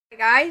Hey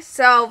guys,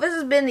 so this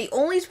has been the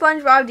only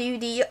SpongeBob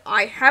DVD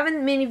I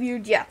haven't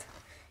mini-viewed yet.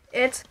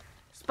 It's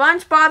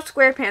SpongeBob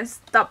SquarePants,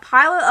 the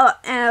pilot of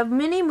a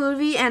mini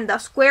movie and the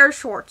Square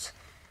Shorts.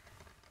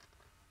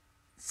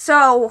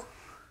 So,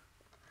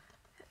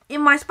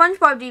 in my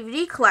SpongeBob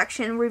DVD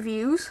collection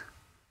reviews,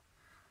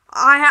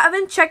 I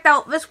haven't checked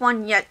out this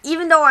one yet,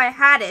 even though I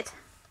had it.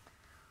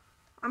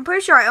 I'm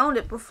pretty sure I owned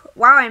it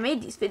while I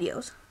made these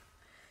videos.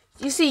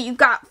 You see, you've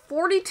got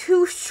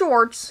 42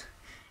 shorts,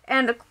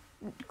 and the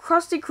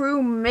Krusty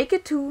Crew make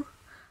it to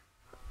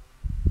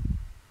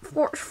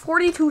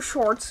 42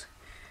 shorts.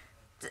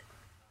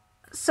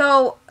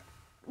 So,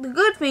 the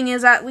good thing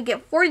is that we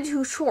get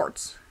 42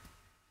 shorts.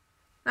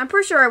 I'm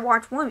pretty sure I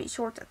watched one of these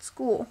shorts at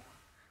school.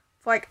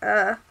 It's like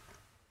a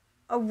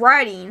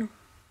writing,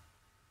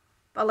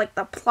 but like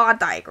the plot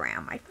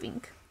diagram, I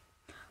think.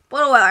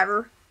 But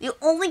whatever. The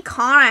only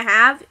con I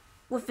have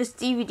with this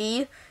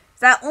DVD is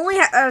that it only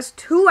has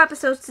 2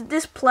 episodes to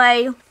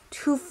display,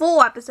 2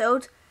 full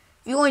episodes.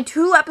 The only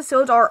 2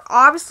 episodes are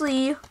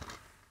obviously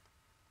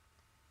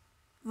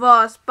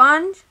the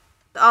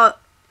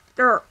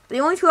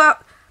only 2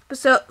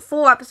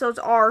 full episodes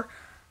are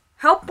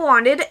Help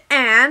Wanted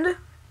and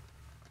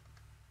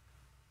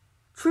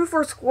True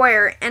for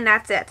Square, and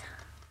that's it.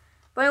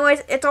 But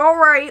anyways, it's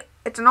alright.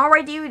 It's an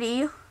alright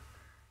DVD.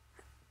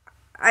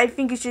 I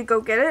think you should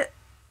go get it.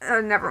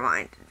 Never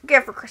mind.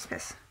 Get it for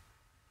Christmas.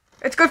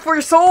 It's good for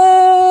your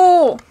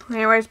soul!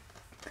 Anyways,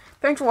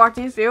 thanks for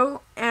watching this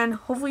video, and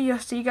hopefully I'll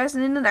see you guys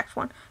in the next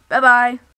one. Bye-bye.